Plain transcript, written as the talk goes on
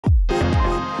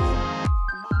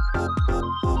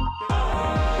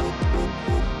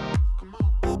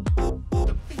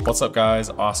What's up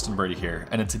guys, Austin Brady here,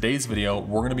 and in today's video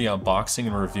we're going to be unboxing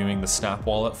and reviewing the Snap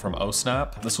Wallet from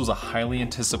Ohsnap. This was a highly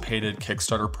anticipated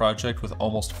Kickstarter project with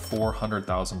almost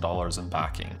 $400,000 in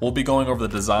backing. We'll be going over the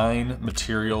design,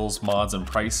 materials, mods, and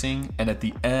pricing, and at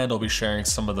the end I'll be sharing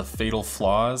some of the fatal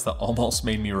flaws that almost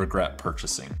made me regret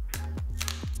purchasing.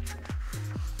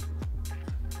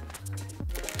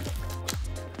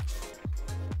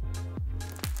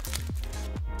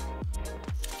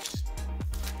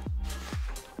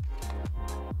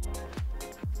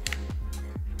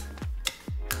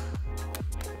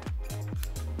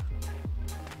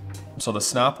 So the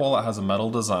Snap Wallet has a metal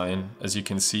design. As you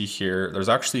can see here, there's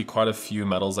actually quite a few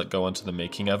metals that go into the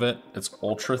making of it. It's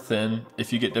ultra thin.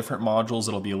 If you get different modules,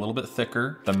 it'll be a little bit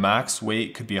thicker. The max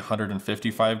weight could be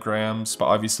 155 grams, but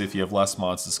obviously if you have less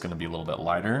mods, it's gonna be a little bit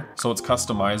lighter. So it's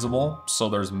customizable. So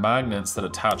there's magnets that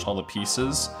attach all the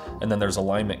pieces, and then there's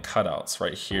alignment cutouts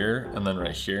right here and then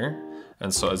right here.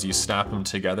 And so as you snap them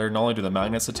together, not only do the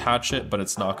magnets attach it, but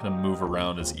it's not gonna move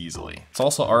around as easily. It's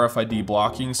also RFID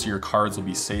blocking, so your cards will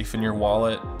be safe in your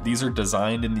wallet. These are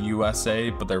designed in the USA,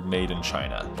 but they're made in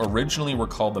China. Originally were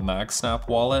called the MagSnap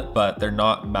Wallet, but they're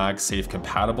not MagSafe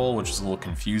compatible, which is a little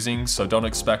confusing. So don't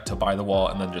expect to buy the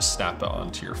wallet and then just snap it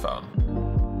onto your phone.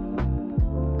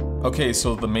 Okay,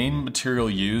 so the main material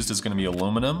used is going to be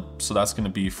aluminum. So that's going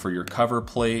to be for your cover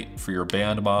plate, for your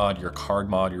band mod, your card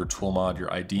mod, your tool mod,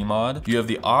 your ID mod. You have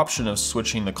the option of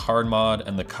switching the card mod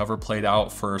and the cover plate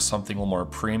out for something a little more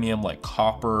premium like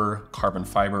copper, carbon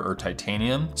fiber, or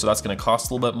titanium. So that's going to cost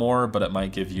a little bit more, but it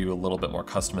might give you a little bit more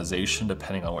customization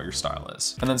depending on what your style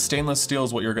is. And then stainless steel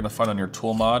is what you're going to find on your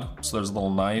tool mod. So there's a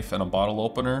little knife and a bottle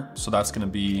opener. So that's going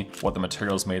to be what the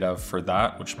material is made of for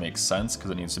that, which makes sense because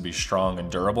it needs to be strong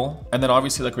and durable. And then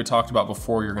obviously, like we talked about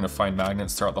before, you're gonna find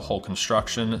magnets throughout the whole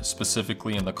construction,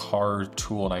 specifically in the card,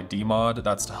 tool, and ID mod.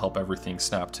 That's to help everything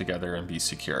snap together and be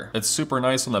secure. It's super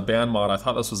nice on the band mod. I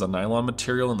thought this was a nylon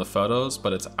material in the photos,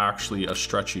 but it's actually a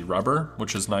stretchy rubber,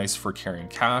 which is nice for carrying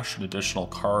cash, an additional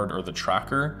card, or the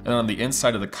tracker. And on the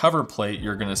inside of the cover plate,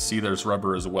 you're gonna see there's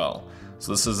rubber as well.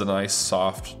 So this is a nice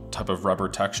soft type of rubber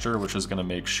texture, which is gonna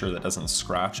make sure that it doesn't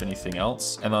scratch anything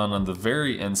else. And then on the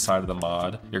very inside of the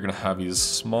mod, you're gonna have these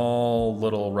small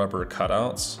little rubber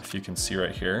cutouts, if you can see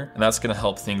right here. And that's gonna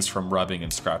help things from rubbing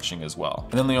and scratching as well.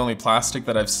 And then the only plastic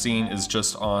that I've seen is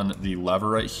just on the lever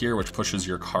right here, which pushes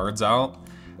your cards out,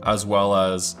 as well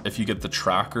as if you get the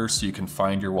tracker so you can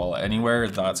find your wallet anywhere,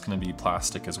 that's gonna be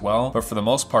plastic as well. But for the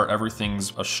most part,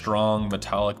 everything's a strong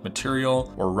metallic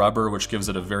material or rubber, which gives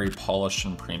it a very polished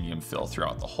and premium feel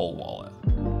throughout the whole wallet.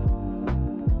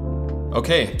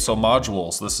 Okay, so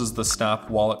modules. This is the Snap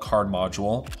Wallet card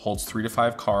module. Holds 3 to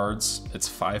 5 cards. It's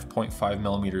 5.5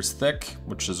 millimeters thick,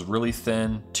 which is really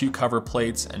thin. 2 cover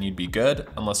plates and you'd be good,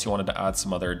 unless you wanted to add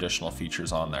some other additional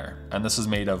features on there. And this is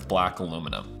made of black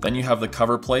aluminum. Then you have the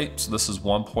cover plate. So this is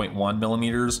 1.1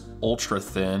 millimeters, ultra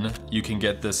thin. You can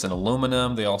get this in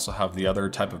aluminum. They also have the other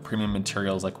type of premium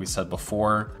materials like we said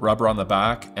before. Rubber on the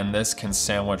back, and this can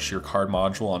sandwich your card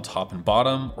module on top and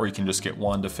bottom, or you can just get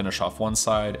one to finish off one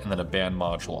side and then a band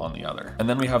module on the other. And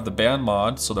then we have the band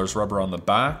mod, so there's rubber on the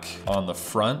back, on the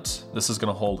front. This is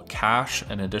gonna hold cash,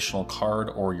 an additional card,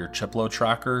 or your Chiplo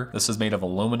tracker. This is made of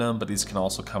aluminum, but these can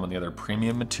also come in the other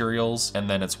premium materials, and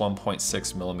then it's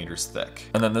 1.6 millimeters thick.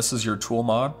 And then this is your tool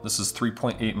mod. This is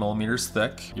 3.8 millimeters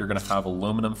thick. You're gonna have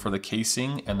aluminum for the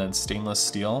casing, and then stainless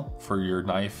steel for your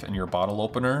knife and your bottle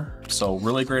opener. So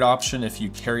really great option if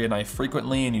you carry a knife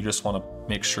frequently and you just wanna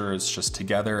make sure it's just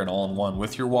together and all in one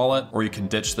with your wallet, or you can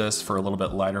ditch this for a little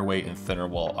bit lighter weight and thinner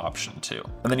wallet option too.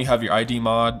 And then you have your ID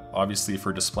mod, obviously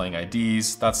for displaying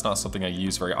IDs. That's not something I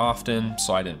use very often,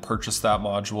 so I didn't purchase that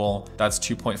module. That's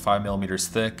 2.5 millimeters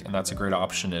thick, and that's a great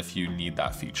option if you need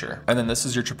that feature. And then this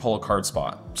is your Chipolo card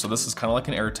spot. So this is kind of like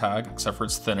an AirTag, except for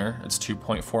it's thinner. It's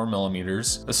 2.4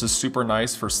 millimeters. This is super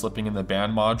nice for slipping in the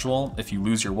band module. If you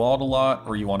lose your wallet a lot,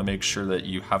 or you want to make sure that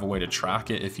you have a way to track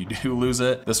it if you do lose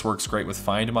it, this works great with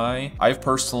Find My. I've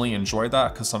personally enjoyed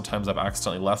that because sometimes I've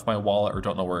accidentally left my wallet or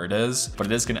don't know where it is, but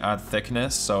it is going to add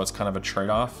thickness, so it's kind of a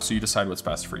trade-off. So you decide what's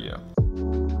best for you.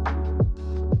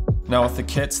 Now with the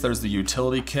kits, there's the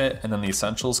utility kit and then the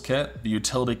essentials kit. The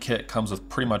utility kit comes with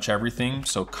pretty much everything.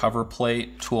 So cover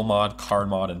plate, tool mod, card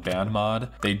mod, and band mod.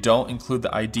 They don't include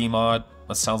the ID mod.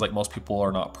 It sounds like most people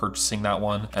are not purchasing that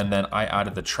one. And then I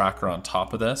added the tracker on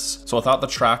top of this. So without the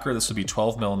tracker, this would be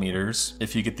 12 millimeters.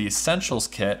 If you get the essentials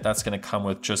kit, that's gonna come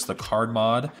with just the card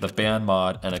mod, the band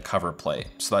mod, and a cover plate.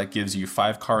 So that gives you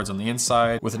 5 cards on the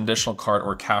inside with an additional card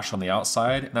or cash on the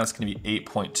outside. And that's gonna be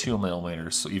 8.2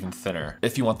 millimeters, so even thinner.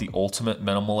 If you want the ultimate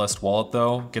minimalist wallet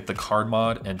though, get the card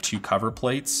mod and 2 cover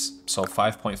plates. So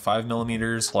 5.5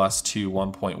 millimeters plus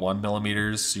 1.1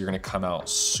 millimeters. So you're gonna come out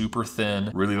super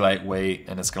thin, really lightweight,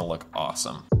 and it's gonna look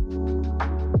awesome.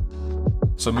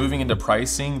 So moving into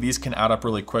pricing, these can add up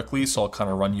really quickly, so I'll kind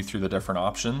of run you through the different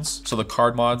options. So the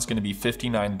card mod's gonna be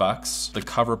 59 bucks, the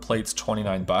cover plate's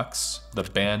 29 bucks, the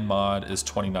band mod is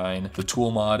 29, the tool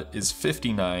mod is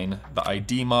 59, the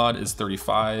ID mod is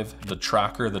 35, the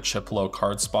tracker, the Chiplo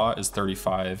card spot is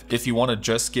 35. If you wanna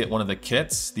just get one of the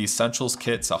kits, the essentials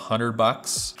kit's 100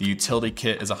 bucks, the utility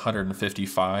kit is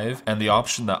 155, and the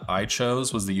option that I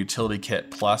chose was the utility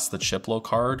kit plus the Chiplo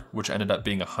card, which ended up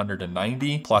being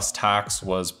 190, plus tax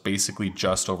was basically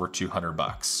just over 200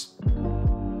 bucks.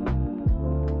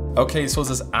 Okay, so is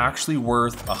this actually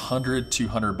worth 100,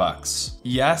 200 bucks?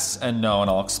 Yes and no, and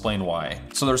I'll explain why.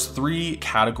 So there's three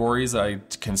categories that I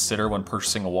consider when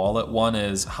purchasing a wallet. One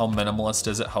is how minimalist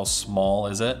is it? How small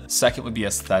is it? Second would be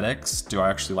aesthetics. Do I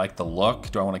actually like the look?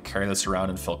 Do I want to carry this around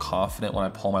and feel confident when I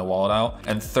pull my wallet out?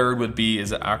 And third would be,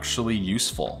 is it actually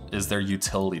useful? Is there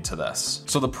utility to this?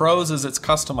 So the pros is it's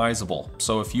customizable.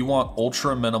 So if you want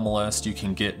ultra minimalist, you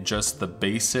can get just the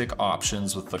basic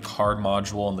options with the card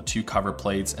module and the two cover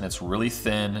plates, and it's really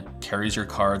thin, carries your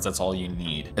cards, that's all you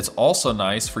need. It's also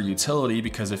nice for utility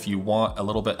because if you want a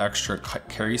little bit extra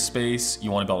carry space, you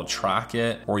want to be able to track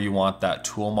it, or you want that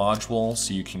tool module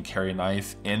so you can carry a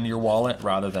knife in your wallet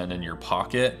rather than in your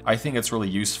pocket. I think it's really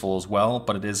useful as well,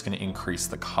 but it is going to increase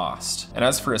the cost. And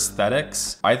as for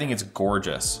aesthetics, I think it's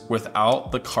gorgeous.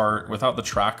 Without the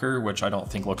tracker, which I don't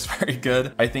think looks very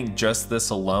good, I think just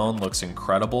this alone looks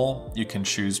incredible. You can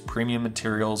choose premium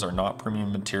materials or not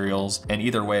premium materials, and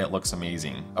either way it looks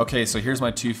amazing. Okay, so here's my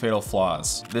two fatal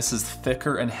flaws. This is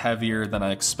thicker and heavier than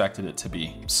I expected it to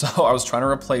be. So I was trying to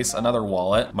replace another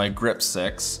wallet, my Grip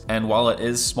 6, and while it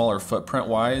is smaller footprint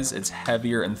wise, it's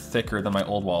heavier and thicker than my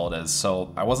old wallet is.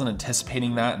 So I wasn't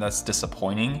anticipating that, and that's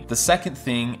disappointing. The second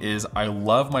thing is I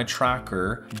love my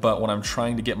tracker, but when I'm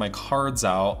trying to get my cards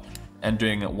out and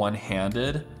doing it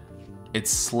one-handed, it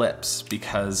slips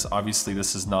because obviously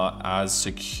this is not as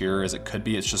secure as it could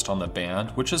be. It's just on the band,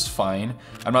 which is fine.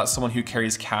 I'm not someone who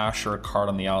carries cash or a card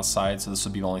on the outside, so this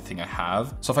would be the only thing I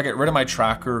have. So if I get rid of my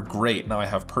tracker, great. Now I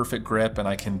have perfect grip and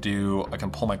I can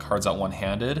pull my cards out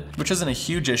one-handed, which isn't a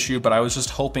huge issue, but I was just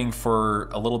hoping for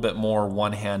a little bit more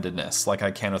one-handedness like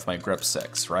I can with my Grip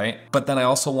 6, right? But then I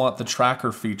also want the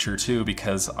tracker feature too,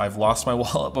 because I've lost my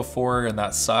wallet before and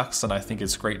that sucks, and I think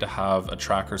it's great to have a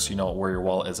tracker so you know where your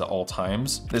wallet is at all times.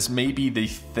 This may be the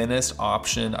thinnest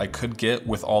option I could get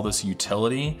with all this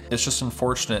utility. It's just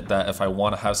unfortunate that if I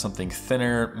want to have something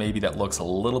thinner, maybe that looks a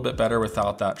little bit better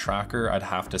without that tracker, I'd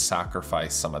have to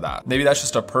sacrifice some of that. Maybe that's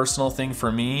just a personal thing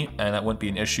for me and that wouldn't be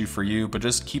an issue for you, but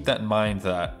just keep that in mind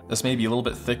that this may be a little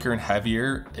bit thicker and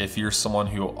heavier if you're someone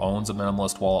who owns a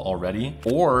minimalist wallet already,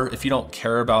 or if you don't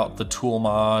care about the tool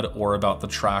mod or about the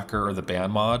tracker or the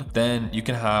band mod, then you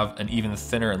can have an even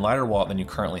thinner and lighter wallet than you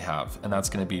currently have, and that's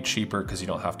going to be cheaper because you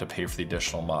don't have to pay for the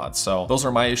additional mods. So those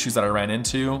are my issues that I ran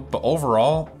into, but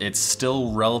overall it's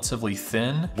still relatively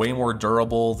thin, way more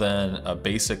durable than a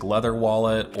basic leather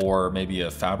wallet or maybe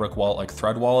a fabric wallet like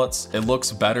Thread wallets. It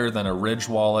looks better than a Ridge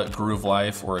wallet, Groove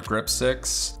Life, or a Grip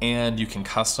 6, and you can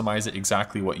customize it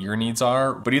exactly what your needs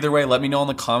are. But either way, let me know in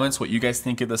the comments what you guys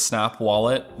think of the Snap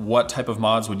wallet. What type of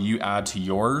mods would you add to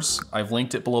yours? I've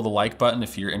linked it below the like button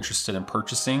if you're interested in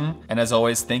purchasing. And as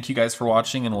always, thank you guys for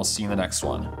watching, and we'll see you in the next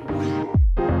one.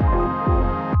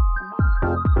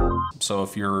 So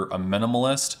if you're a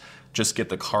minimalist, just get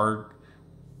the card.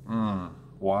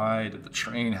 Why did the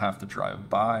train have to drive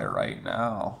by right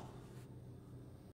now?